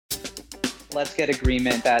let's get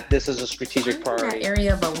agreement that this is a strategic priority. That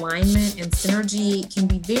area of alignment and synergy can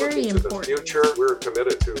be very important. In the future, we're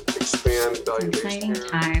committed to expand value-based care. Exciting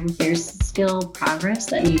time. There's still progress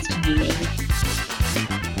that needs to be made.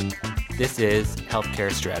 This is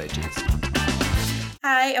Healthcare Strategies.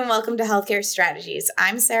 Hi, and welcome to Healthcare Strategies.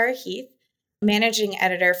 I'm Sarah Heath, Managing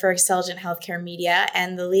Editor for Excelligent Healthcare Media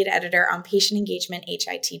and the lead editor on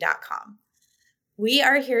patientengagementhit.com. We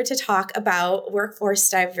are here to talk about workforce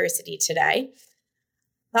diversity today.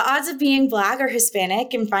 The odds of being Black or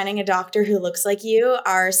Hispanic and finding a doctor who looks like you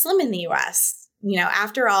are slim in the U.S.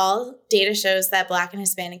 After all, data shows that Black and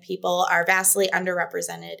Hispanic people are vastly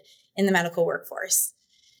underrepresented in the medical workforce.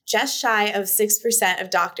 Just shy of 6%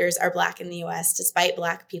 of doctors are Black in the U.S., despite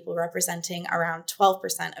Black people representing around 12%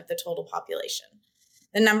 of the total population.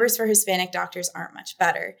 The numbers for Hispanic doctors aren't much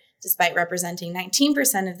better. Despite representing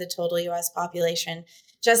 19% of the total U.S. population,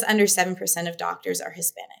 just under 7% of doctors are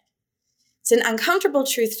Hispanic. It's an uncomfortable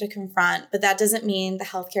truth to confront, but that doesn't mean the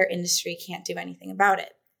healthcare industry can't do anything about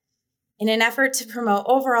it. In an effort to promote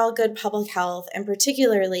overall good public health and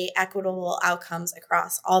particularly equitable outcomes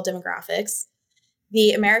across all demographics,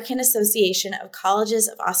 the American Association of Colleges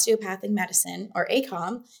of Osteopathic Medicine, or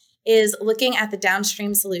AACOM, is looking at the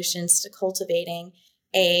downstream solutions to cultivating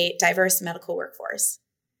a diverse medical workforce.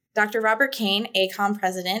 Dr. Robert Cain, AACOM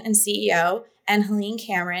President and CEO, and Helene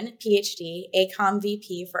Cameron, PhD, AACOM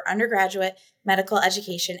VP for Undergraduate Medical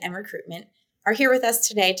Education and Recruitment, are here with us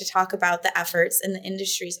today to talk about the efforts in the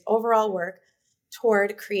industry's overall work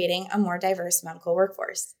toward creating a more diverse medical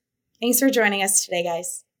workforce. Thanks for joining us today,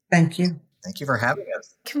 guys. Thank you. Thank you for having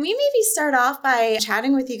us. Can we maybe start off by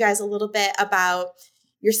chatting with you guys a little bit about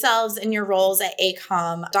yourselves and your roles at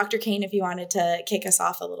AACOM? Dr. Cain, if you wanted to kick us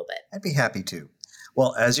off a little bit. I'd be happy to.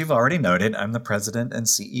 Well, as you've already noted, I'm the president and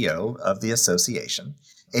CEO of the association.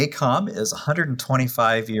 AACOM is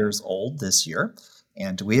 125 years old this year,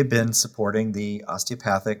 and we have been supporting the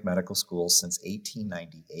osteopathic medical schools since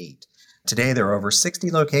 1898. Today, there are over 60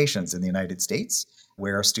 locations in the United States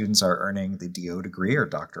where students are earning the DO degree or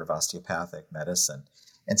Doctor of Osteopathic Medicine.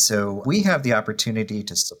 And so we have the opportunity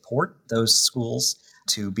to support those schools,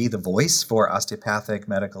 to be the voice for osteopathic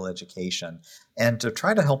medical education, and to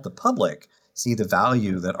try to help the public see the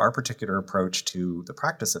value that our particular approach to the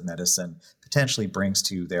practice of medicine potentially brings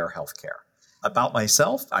to their healthcare. About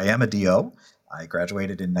myself, I am a DO. I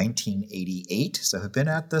graduated in 1988, so have been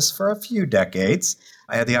at this for a few decades.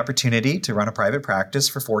 I had the opportunity to run a private practice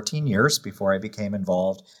for 14 years before I became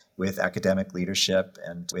involved with academic leadership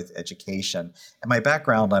and with education. And my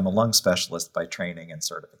background, I'm a lung specialist by training and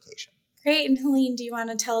certification. Great. And Helene, do you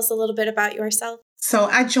want to tell us a little bit about yourself? So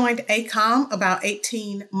I joined AACOM about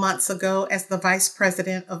 18 months ago as the Vice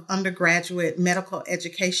President of Undergraduate Medical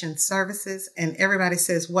Education Services. And everybody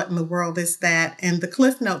says, what in the world is that? And the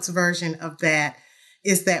Cliff Notes version of that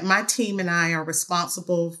is that my team and I are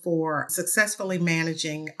responsible for successfully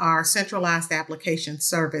managing our centralized application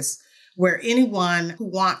service, where anyone who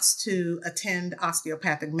wants to attend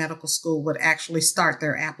osteopathic medical school would actually start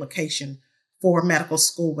their application for medical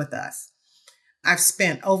school with us. I've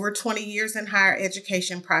spent over 20 years in higher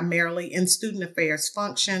education, primarily in student affairs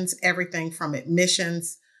functions, everything from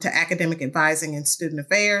admissions to academic advising and student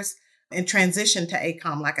affairs, and transitioned to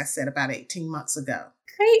AACOM, like I said, about 18 months ago.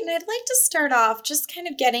 Great. And I'd like to start off just kind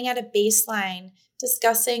of getting at a baseline,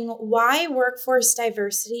 discussing why workforce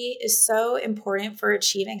diversity is so important for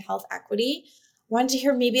achieving health equity. Wanted to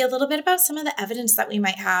hear maybe a little bit about some of the evidence that we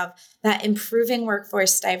might have that improving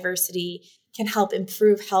workforce diversity can help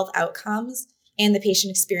improve health outcomes and the patient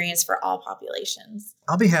experience for all populations.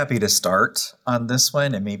 I'll be happy to start on this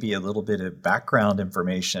one and maybe a little bit of background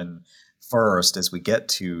information first as we get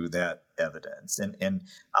to that evidence. And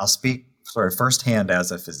I'll speak sort of firsthand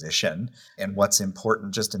as a physician and what's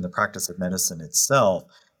important just in the practice of medicine itself,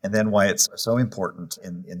 and then why it's so important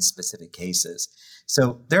in specific cases.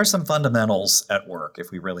 So there are some fundamentals at work if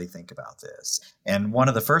we really think about this. And one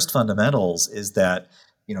of the first fundamentals is that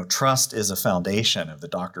trust is a foundation of the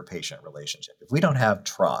doctor-patient relationship. If we don't have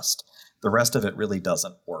trust, the rest of it really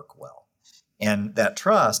doesn't work well. And that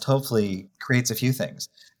trust hopefully creates a few things: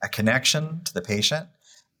 a connection to the patient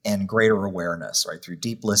and greater awareness, right, through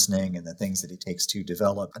deep listening and the things that it takes to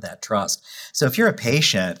develop that trust. So if you're a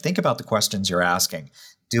patient, think about the questions you're asking.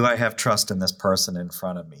 Do I have trust in this person in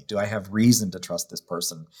front of me? Do I have reason to trust this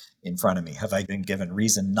person in front of me? Have I been given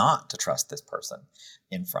reason not to trust this person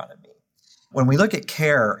in front of me? When we look at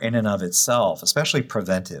care in and of itself, especially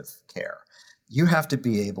preventive care, you have to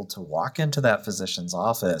be able to walk into that physician's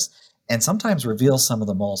office and sometimes reveal some of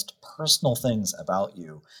the most personal things about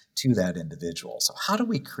you to that individual. So how do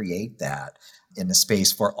we create that in a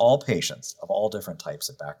space for all patients of all different types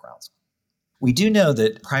of backgrounds? We do know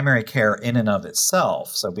that primary care in and of itself,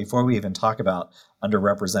 so before we even talk about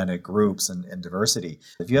underrepresented groups and diversity,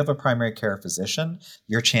 if you have a primary care physician,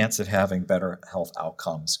 your chance of having better health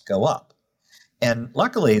outcomes go up. And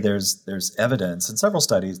luckily, there's evidence and several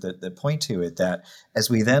studies that point to it that as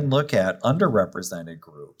we then look at underrepresented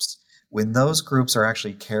groups, when those groups are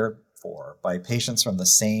actually cared for by patients from the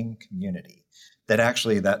same community, that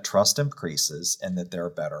actually that trust increases and that there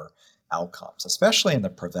are better outcomes, especially in the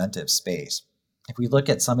preventive space. If we look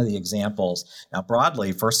at some of the examples, now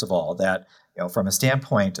broadly, first of all, that from a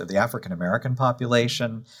standpoint of the African American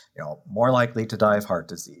population, more likely to die of heart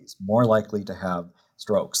disease, more likely to have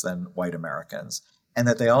strokes than white Americans, and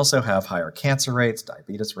that they also have higher cancer rates,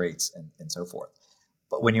 diabetes rates, and so forth.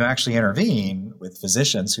 But when you actually intervene with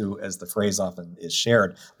physicians who, as the phrase often is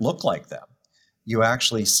shared, look like them, you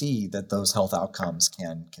actually see that those health outcomes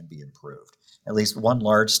can be improved. At least one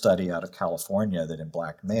large study out of California that in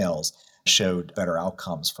Black males showed better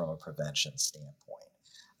outcomes from a prevention standpoint.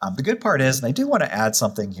 The good part is, and I do want to add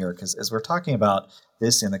something here, because as we're talking about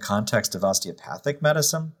this in the context of osteopathic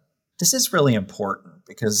medicine, this is really important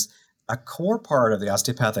because a core part of the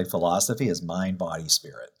osteopathic philosophy is mind, body,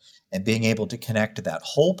 spirit, and being able to connect to that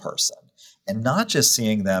whole person and not just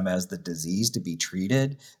seeing them as the disease to be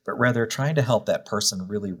treated, but rather trying to help that person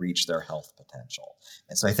really reach their health potential.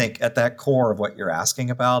 And so I think at that core of what you're asking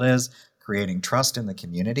about is creating trust in the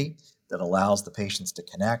community that allows the patients to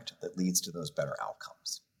connect, that leads to those better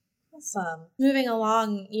outcomes. Awesome. Moving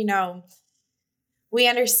along, we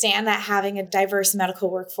understand that having a diverse medical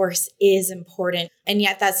workforce is important, and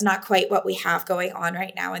yet that's not quite what we have going on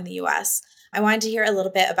right now in the U.S. I wanted to hear a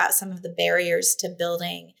little bit about some of the barriers to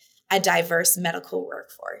building a diverse medical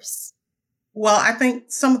workforce. Well, I think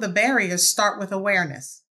some of the barriers start with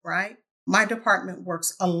awareness, right? My department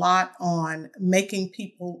works a lot on making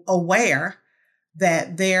people aware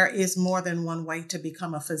that there is more than one way to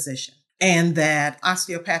become a physician, and that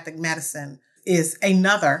osteopathic medicine is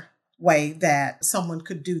another way that someone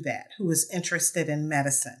could do that who is interested in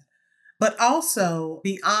medicine. But also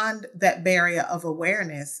beyond that barrier of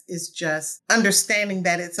awareness is just understanding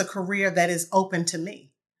that it's a career that is open to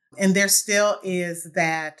me. And there still is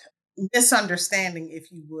that misunderstanding,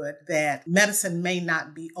 if you would, that medicine may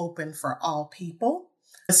not be open for all people,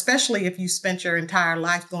 especially if you spent your entire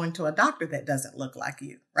life going to a doctor that doesn't look like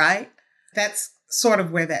you, right? That's sort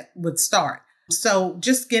of where that would start. So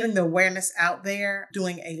just getting the awareness out there,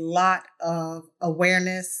 doing a lot of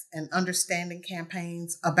awareness and understanding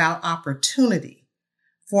campaigns about opportunity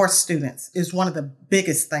for students is one of the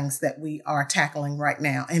biggest things that we are tackling right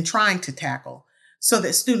now and trying to tackle, so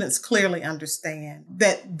that students clearly understand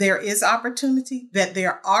that there is opportunity, that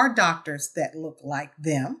there are doctors that look like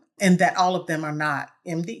them, and that all of them are not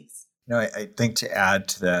MDs. I think to add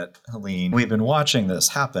to that, Helene, we've been watching this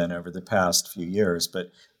happen over the past few years,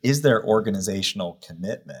 but is there organizational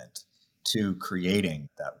commitment to creating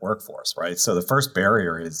that workforce, right? So the first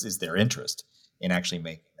barrier is their interest in actually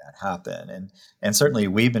making that happen. And certainly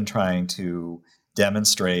we've been trying to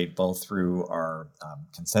demonstrate both through our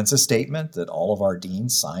consensus statement that all of our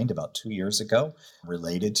deans signed about 2 years ago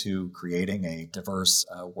related to creating a diverse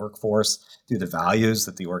workforce, through the values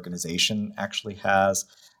that the organization actually has.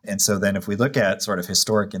 And so then if we look at sort of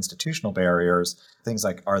historic institutional barriers, things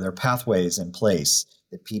like, are there pathways in place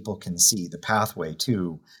that people can see the pathway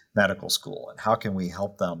to medical school? And how can we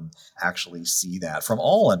help them actually see that from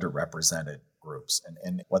all underrepresented groups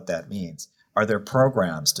and what that means? Are there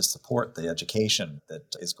programs to support the education that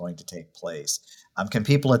is going to take place? Can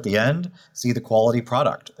people at the end see the quality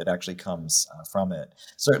product that actually comes from it?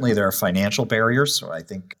 Certainly there are financial barriers, so I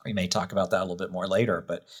think we may talk about that a little bit more later,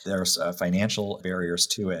 but there's financial barriers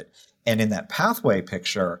to it. And in that pathway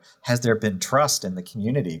picture, has there been trust in the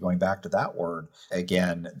community, going back to that word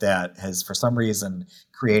again, that has for some reason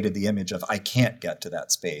created the image of I can't get to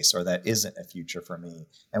that space, or that isn't a future for me?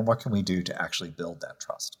 And what can we do to actually build that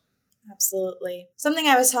trust? Absolutely. Something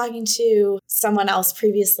I was talking to someone else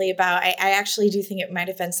previously about, I actually do think it might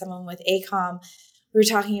have been someone with AACOM. We were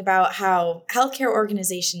talking about how healthcare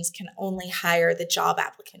organizations can only hire the job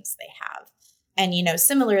applicants they have. And,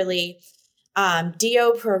 similarly,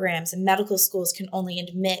 DO programs and medical schools can only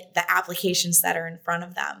admit the applications that are in front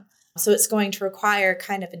of them. So it's going to require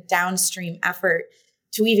kind of a downstream effort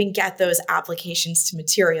to even get those applications to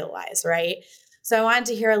materialize, right? So I wanted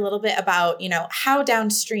to hear a little bit about, how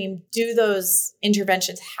downstream do those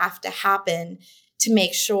interventions have to happen to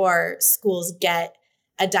make sure schools get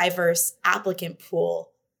a diverse applicant pool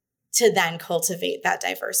to then cultivate that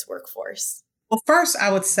diverse workforce? Well, first,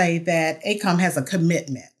 I would say that AACOM has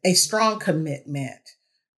a strong commitment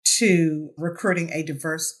to recruiting a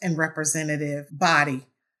diverse and representative body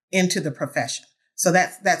into the profession. So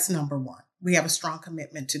that's number one. We have a strong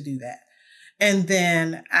commitment to do that. And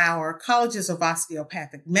then our colleges of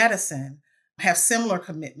osteopathic medicine have similar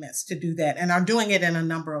commitments to do that and are doing it in a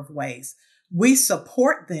number of ways. We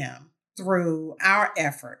support them through our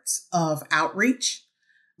efforts of outreach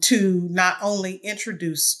to not only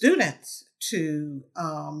introduce students to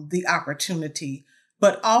the opportunity,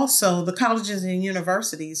 but also the colleges and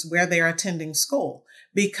universities where they're attending school,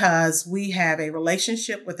 because we have a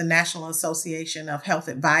relationship with the National Association of Health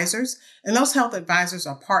Advisors, and those health advisors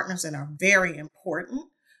are partners and are very important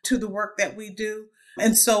to the work that we do.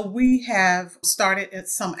 And so we have started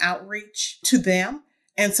some outreach to them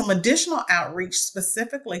and some additional outreach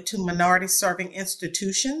specifically to minority serving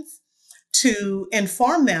institutions to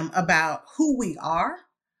inform them about who we are,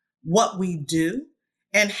 what we do,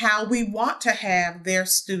 and how we want to have their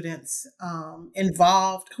students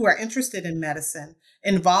involved who are interested in medicine,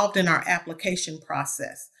 involved in our application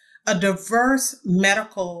process. A diverse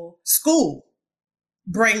medical school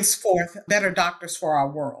brings forth better doctors for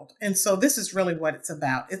our world. And so this is really what it's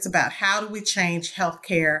about. It's about how do we change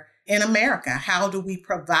healthcare in America? How do we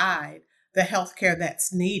provide the healthcare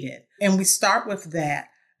that's needed? And we start with that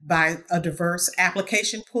by a diverse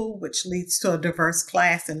application pool, which leads to a diverse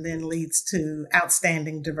class and then leads to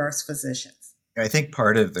outstanding diverse physicians. I think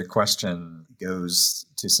part of the question goes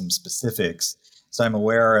to some specifics. So I'm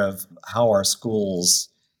aware of how our schools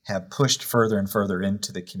have pushed further and further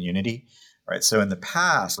into the community, right? So in the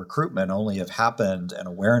past, recruitment only have happened and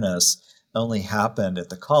awareness only happened at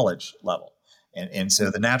the college level. And so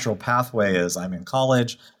the natural pathway is I'm in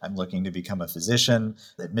college, I'm looking to become a physician.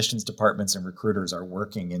 The admissions departments and recruiters are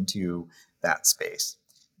working into that space.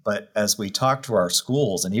 But as we talk to our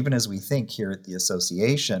schools, and even as we think here at the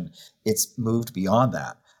association, it's moved beyond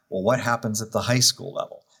that. Well, what happens at the high school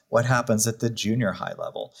level? What happens at the junior high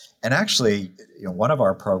level? And actually, one of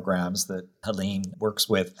our programs that Helene works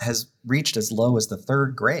with has reached as low as the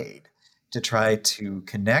third grade to try to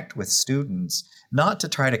connect with students, not to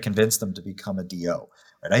try to convince them to become a DO.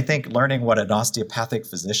 Right? I think learning what an osteopathic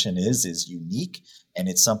physician is unique, and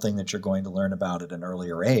it's something that you're going to learn about at an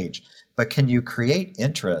earlier age. But can you create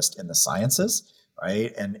interest in the sciences,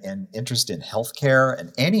 right? And interest in healthcare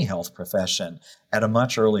and any health profession at a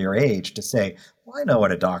much earlier age to say, well, I know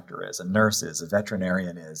what a doctor is, a nurse is, a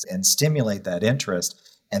veterinarian is, and stimulate that interest.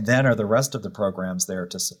 And then are the rest of the programs there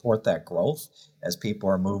to support that growth as people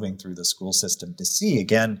are moving through the school system to see,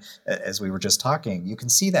 again, as we were just talking, you can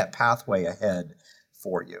see that pathway ahead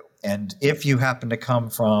for you. And if you happen to come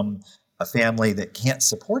from a family that can't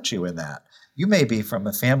support you in that, you may be from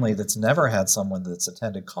a family that's never had someone that's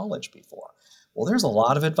attended college before. Well, there's a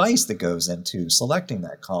lot of advice that goes into selecting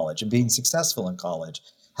that college and being successful in college.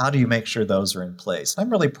 How do you make sure those are in place? I'm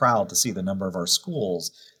really proud to see the number of our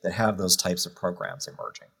schools that have those types of programs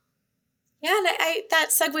emerging. Yeah, and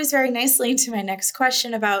that segues very nicely into my next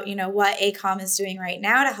question about, what AACOM is doing right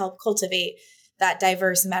now to help cultivate that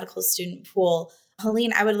diverse medical student pool.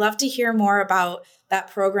 Helene, I would love to hear more about that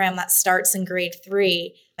program that starts in grade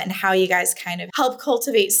 3 and how you guys kind of help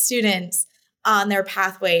cultivate students on their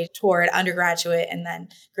pathway toward undergraduate and then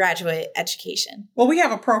graduate education. Well, we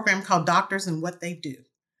have a program called Doctors and What They Do.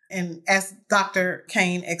 And as Dr.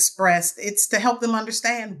 Cain expressed, it's to help them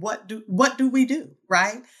understand what do we do,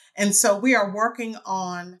 right? And so we are working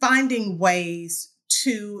on finding ways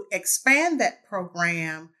to expand that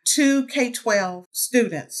program to K-12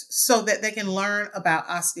 students so that they can learn about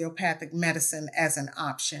osteopathic medicine as an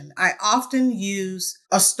option. I often use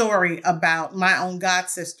a story about my own god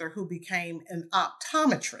sister who became an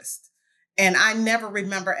optometrist. And I never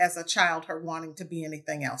remember as a child her wanting to be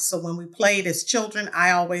anything else. So when we played as children,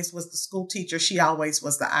 I always was the school teacher. She always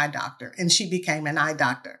was the eye doctor, and she became an eye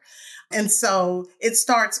doctor. And so it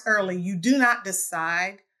starts early. You do not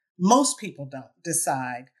decide. Most people don't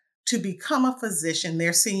decide to become a physician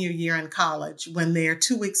their senior year in college when they're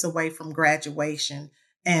 2 weeks away from graduation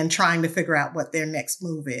and trying to figure out what their next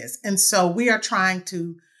move is. And so we are trying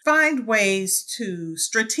to find ways to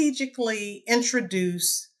strategically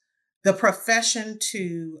introduce the profession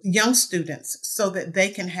to young students so that they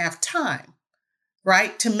can have time,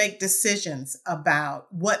 right, to make decisions about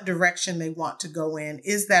what direction they want to go in.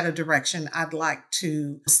 Is that a direction I'd like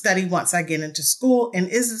to study once I get into school? And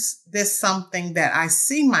is this something that I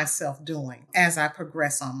see myself doing as I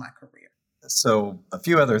progress on my career? So a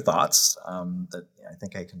few other thoughts that I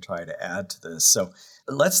think I can try to add to this. So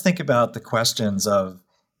let's think about the questions of,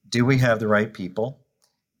 do we have the right people?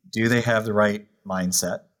 Do they have the right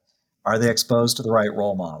mindset? Are they exposed to the right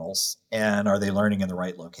role models? And are they learning in the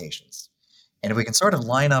right locations? And if we can sort of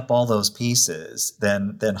line up all those pieces,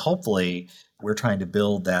 then hopefully we're trying to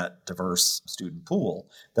build that diverse student pool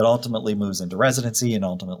that ultimately moves into residency and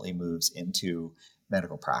ultimately moves into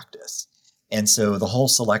medical practice. And so the whole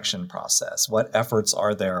selection process, what efforts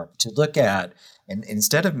are there to look at, and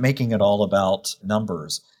instead of making it all about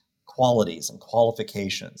numbers, qualities and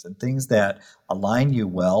qualifications and things that align you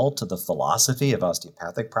well to the philosophy of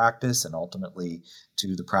osteopathic practice and ultimately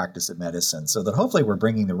to the practice of medicine, so that hopefully we're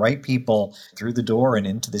bringing the right people through the door and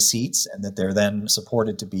into the seats, and that they're then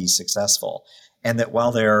supported to be successful. And that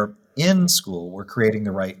while they're in school, we're creating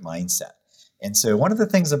the right mindset. And so one of the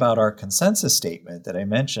things about our consensus statement that I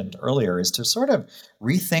mentioned earlier is to sort of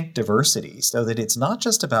rethink diversity so that it's not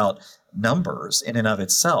just about numbers in and of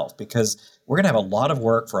itself, because we're going to have a lot of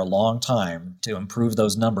work for a long time to improve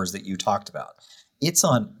those numbers that you talked about. It's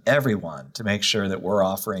on everyone to make sure that we're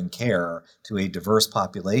offering care to a diverse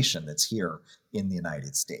population that's here in the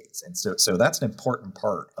United States. And so that's an important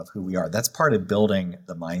part of who we are. That's part of building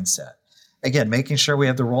the mindset. Again, making sure we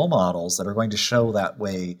have the role models that are going to show that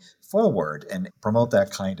way forward and promote that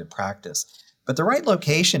kind of practice. But the right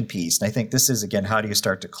location piece, and I think this is, again, how do you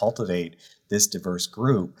start to cultivate this diverse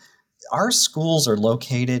group? Our schools are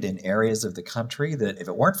located in areas of the country that if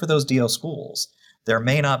it weren't for those DO schools, there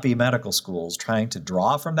may not be medical schools trying to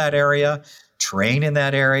draw from that area, train in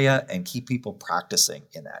that area, and keep people practicing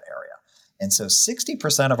in that area. And so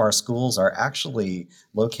 60% of our schools are actually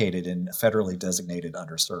located in federally designated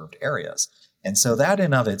underserved areas. And so that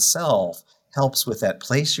in of itself helps with that,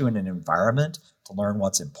 place you in an environment to learn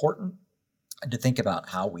what's important and to think about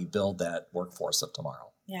how we build that workforce of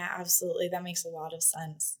tomorrow. Yeah, absolutely. That makes a lot of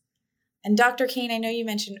sense. And Dr. Cain, I know you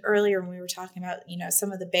mentioned earlier when we were talking about,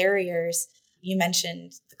 some of the barriers, you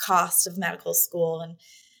mentioned the cost of medical school. And,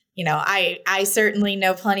 I certainly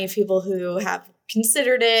know plenty of people who have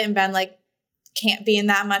considered it and been like, can't be in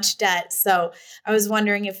that much debt. So I was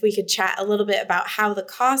wondering if we could chat a little bit about how the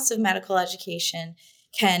cost of medical education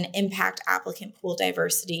can impact applicant pool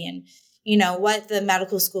diversity and, what the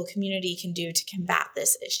medical school community can do to combat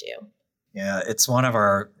this issue. Yeah, it's one of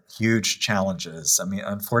our huge challenges. I mean,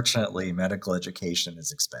 unfortunately, medical education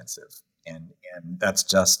is expensive, and that's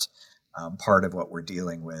just part of what we're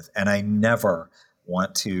dealing with. And I never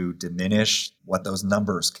want to diminish what those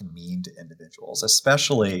numbers can mean to individuals,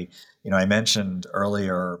 especially, I mentioned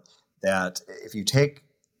earlier that if you take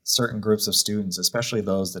certain groups of students, especially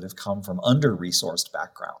those that have come from under-resourced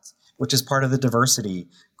backgrounds, which is part of the diversity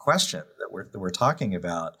question that we're talking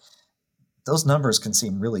about, those numbers can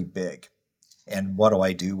seem really big. And what do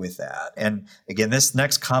I do with that? And again, this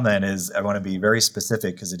next comment is, I want to be very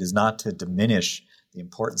specific because it is not to diminish the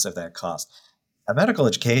importance of that cost. A medical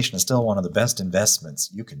education is still one of the best investments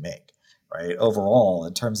you can make, right? Overall,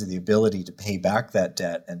 in terms of the ability to pay back that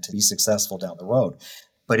debt and to be successful down the road.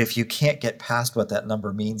 But if you can't get past what that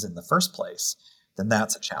number means in the first place, then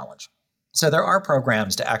that's a challenge. So there are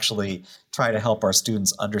programs to actually try to help our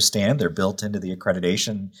students understand. They're built into the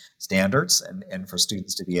accreditation standards and for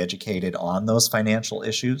students to be educated on those financial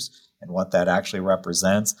issues and what that actually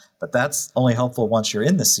represents. But that's only helpful once you're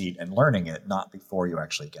in the seat and learning it, not before you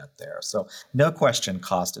actually get there. So no question,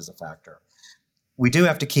 cost is a factor. We do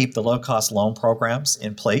have to keep the low-cost loan programs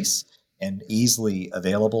in place and easily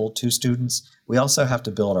available to students. We also have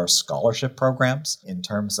to build our scholarship programs in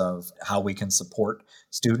terms of how we can support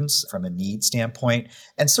students from a need standpoint.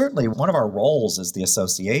 And certainly one of our roles as the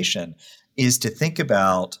association is to think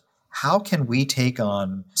about how can we take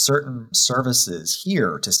on certain services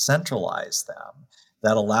here to centralize them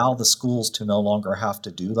that allow the schools to no longer have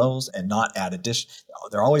to do those and not add addition.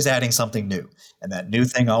 They're always adding something new, and that new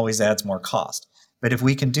thing always adds more cost. But if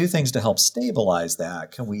we can do things to help stabilize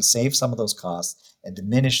that, can we save some of those costs and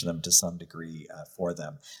diminish them to some degree for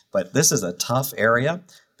them? But this is a tough area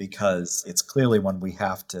because it's clearly one we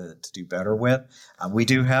have to do better with. We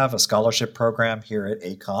do have a scholarship program here at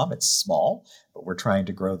AACOM. It's small, but we're trying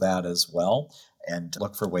to grow that as well and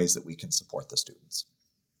look for ways that we can support the students.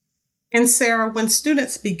 And Sarah, when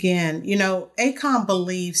students begin, AACOM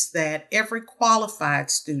believes that every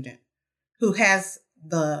qualified student who has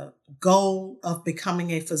the goal of becoming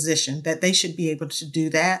a physician, that they should be able to do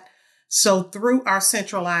that. So through our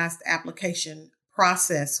centralized application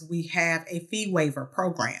process, we have a fee waiver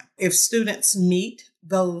program. If students meet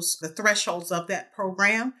the thresholds of that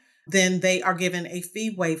program, then they are given a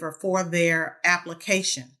fee waiver for their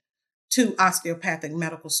application to osteopathic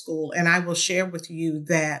medical school. And I will share with you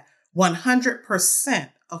that 100%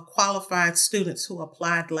 of qualified students who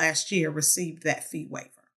applied last year received that fee waiver.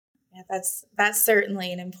 Yeah, that's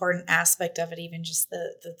certainly an important aspect of it, even just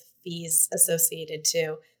the fees associated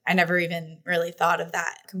too. I never even really thought of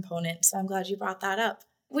that component, so I'm glad you brought that up.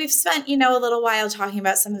 We've spent, a little while talking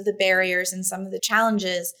about some of the barriers and some of the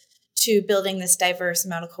challenges to building this diverse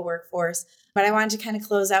medical workforce. But I wanted to kind of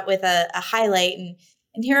close out with a highlight and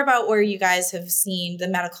hear about where you guys have seen the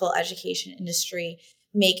medical education industry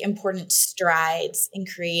make important strides in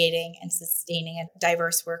creating and sustaining a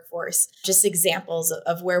diverse workforce. Just examples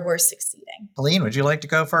of where we're succeeding. Helene, would you like to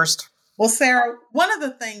go first? Well, Sarah, one of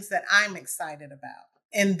the things that I'm excited about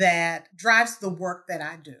and that drives the work that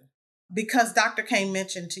I do, because Dr. Cain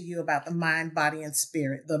mentioned to you about the mind, body, and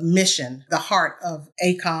spirit, the mission, the heart of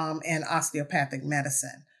AACOM and osteopathic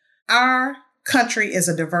medicine. Our country is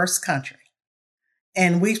a diverse country.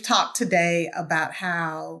 And we've talked today about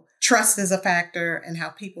how trust is a factor and how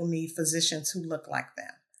people need physicians who look like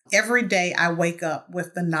them. Every day I wake up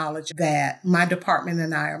with the knowledge that my department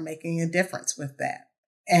and I are making a difference with that.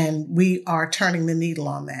 And we are turning the needle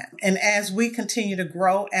on that. And as we continue to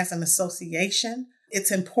grow as an association,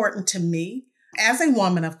 it's important to me as a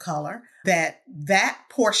woman of color that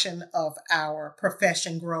portion of our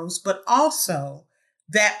profession grows, but also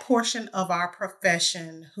that portion of our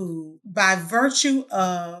profession who, by virtue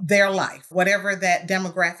of their life, whatever that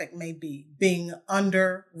demographic may be, being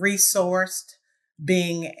under-resourced,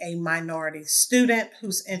 being a minority student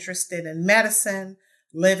who's interested in medicine,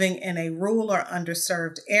 living in a rural or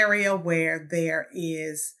underserved area where there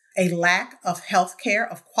is a lack of healthcare,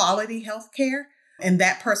 of quality healthcare, and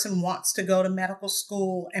that person wants to go to medical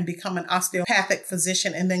school and become an osteopathic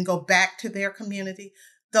physician and then go back to their community.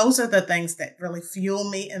 Those are the things that really fuel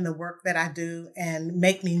me in the work that I do and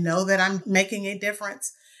make me know that I'm making a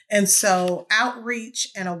difference. And so outreach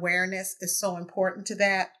and awareness is so important to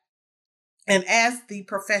that. And as the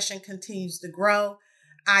profession continues to grow,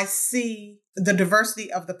 I see the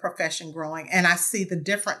diversity of the profession growing, and I see the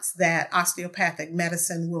difference that osteopathic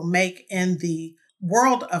medicine will make in the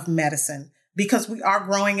world of medicine because we are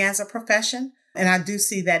growing as a profession. And I do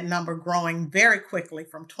see that number growing very quickly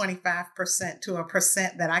from 25% to a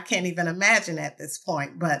percent that I can't even imagine at this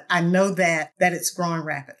point. But I know that it's growing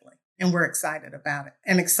rapidly, and we're excited about it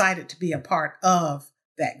and excited to be a part of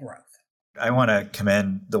that growth. I want to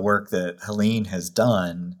commend the work that Helene has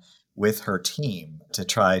done with her team to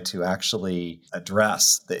try to actually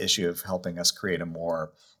address the issue of helping us create a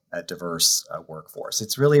more diverse workforce.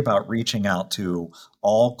 It's really about reaching out to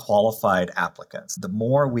all qualified applicants. The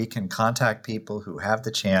more we can contact people who have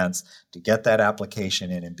the chance to get that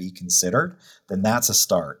application in and be considered, then that's a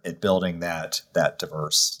start at building that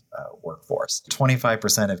diverse workforce.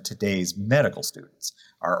 25% of today's medical students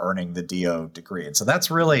are earning the DO degree. And so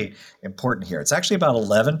that's really important here. It's actually about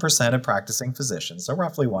 11% of practicing physicians, so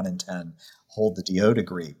roughly 1 in 10 hold the DO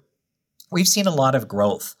degree. We've seen a lot of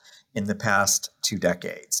growth in the past 2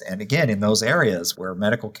 decades. And again, in those areas where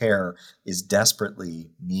medical care is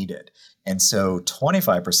desperately needed. And so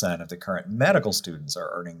 25% of the current medical students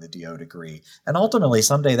are earning the DO degree. And ultimately,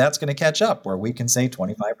 someday that's going to catch up where we can say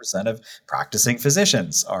 25% of practicing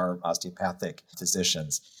physicians are osteopathic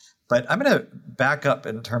physicians. But I'm going to back up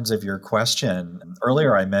in terms of your question.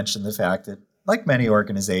 Earlier, I mentioned the fact that, like many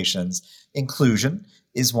organizations, inclusion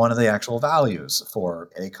is one of the actual values for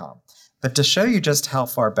AACOM. But to show you just how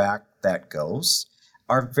far back that goes,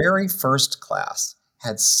 our very first class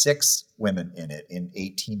had 6 women in it in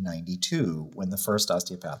 1892 when the first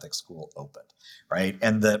osteopathic school opened, right?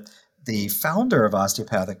 And the founder of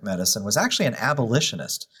osteopathic medicine was actually an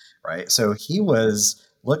abolitionist, right? So he was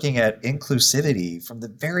looking at inclusivity from the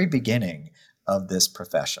very beginning of this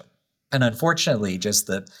profession. And unfortunately, just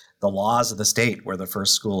the laws of the state where the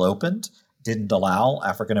first school opened didn't allow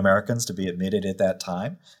African Americans to be admitted at that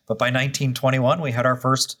time. But by 1921, we had our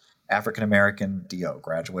first African American DO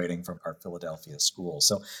graduating from our Philadelphia school.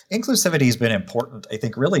 So inclusivity has been important, I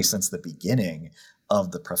think, really since the beginning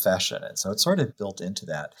of the profession. And so it's sort of built into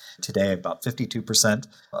that. Today, about 52%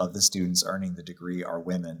 of the students earning the degree are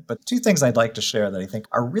women. But 2 things I'd like to share that I think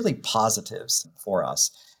are really positives for us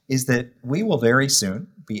is that we will very soon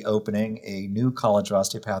be opening a new College of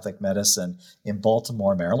Osteopathic Medicine in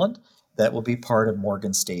Baltimore, Maryland, that will be part of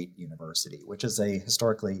Morgan State University, which is a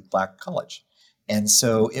historically Black college. And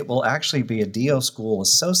so it will actually be a DO school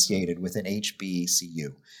associated with an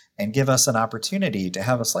HBCU and give us an opportunity to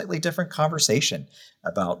have a slightly different conversation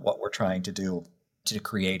about what we're trying to do to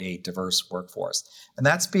create a diverse workforce. And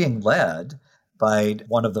that's being led by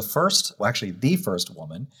one of the first, well, actually the first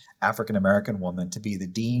woman, African-American woman, to be the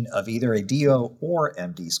dean of either a DO or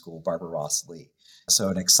MD school, Barbara Ross Lee. So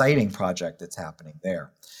an exciting project that's happening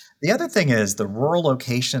there. The other thing is the rural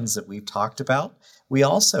locations that we've talked about. We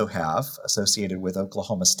also have, associated with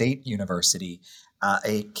Oklahoma State University,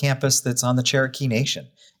 a campus that's on the Cherokee Nation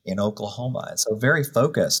in Oklahoma. And so very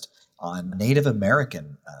focused on Native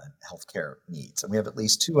American healthcare needs. And we have at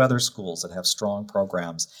least 2 other schools that have strong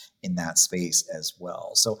programs in that space as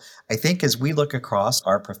well. So I think as we look across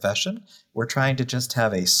our profession, we're trying to just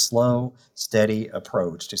have a slow, steady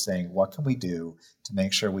approach to saying, what can we do to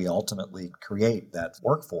make sure we ultimately create that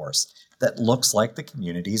workforce that looks like the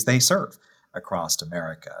communities they serve across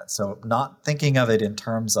America? So not thinking of it in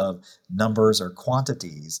terms of numbers or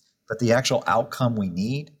quantities, but the actual outcome we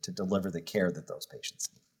need to deliver the care that those patients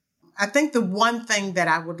need. I think the one thing that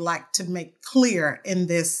I would like to make clear in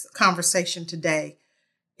this conversation today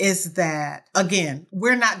is that, again,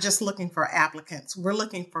 we're not just looking for applicants. We're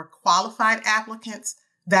looking for qualified applicants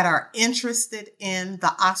that are interested in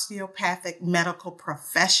the osteopathic medical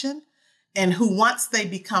profession and who, once they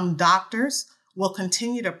become doctors, will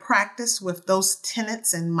continue to practice with those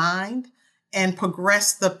tenets in mind and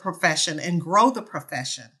progress the profession and grow the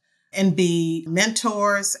profession and be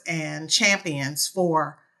mentors and champions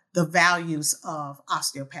for the values of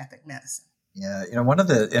osteopathic medicine. Yeah, one of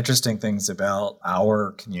the interesting things about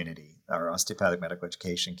our community, our osteopathic medical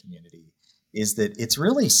education community, is that it's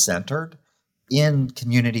really centered in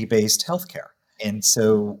community-based healthcare. And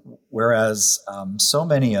so whereas so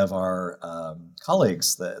many of our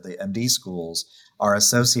colleagues, the MD schools, are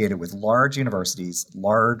associated with large universities,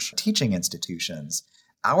 large teaching institutions,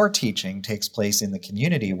 our teaching takes place in the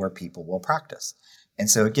community where people will practice. And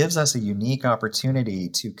so it gives us a unique opportunity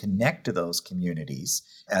to connect to those communities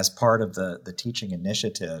as part of the teaching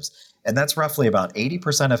initiatives. And that's roughly about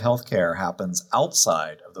 80% of healthcare happens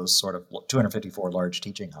outside of those sort of 254 large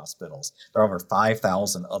teaching hospitals. There are over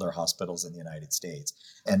 5,000 other hospitals in the United States.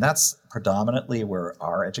 And that's predominantly where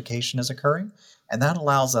our education is occurring. And that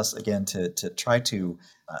allows us, again, to try to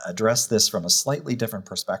address this from a slightly different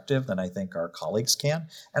perspective than I think our colleagues can,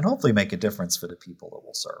 and hopefully make a difference for the people that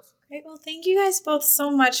we'll serve. Great. Well, thank you guys both so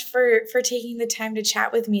much for taking the time to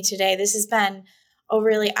chat with me today. This has been a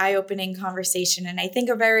really eye-opening conversation, and I think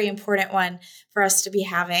a very important one for us to be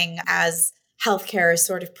having as healthcare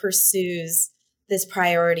sort of pursues this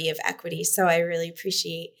priority of equity. So I really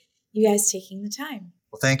appreciate you guys taking the time.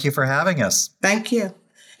 Well, thank you for having us. Thank you.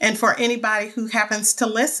 And for anybody who happens to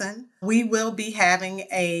listen, we will be having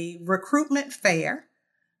a recruitment fair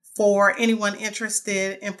for anyone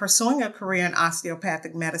interested in pursuing a career in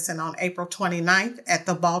osteopathic medicine on April 29th at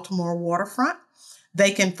the Baltimore waterfront.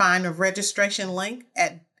 They can find a registration link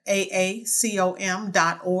at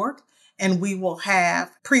AACOM.org, and we will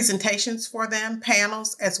have presentations for them,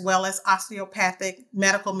 panels, as well as osteopathic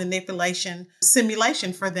medical manipulation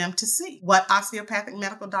simulation for them to see what osteopathic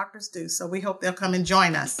medical doctors do. So we hope they'll come and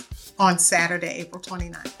join us on Saturday, April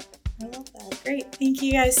 29th. I love that. Great. Thank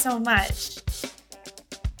you guys so much.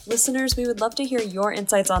 Listeners, we would love to hear your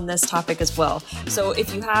insights on this topic as well. So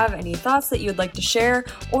if you have any thoughts that you would like to share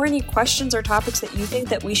or any questions or topics that you think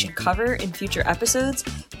that we should cover in future episodes,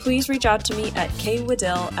 please reach out to me at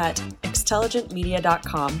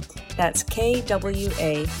kwaddill@extelligentmedia.com. That's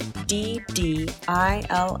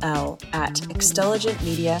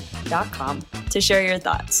KWADDILL@extelligentmedia.com to share your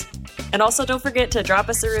thoughts. And also don't forget to drop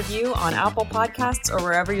us a review on Apple Podcasts or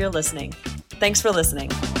wherever you're listening. Thanks for listening.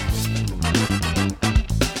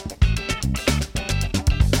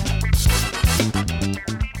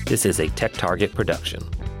 This is a TechTarget production.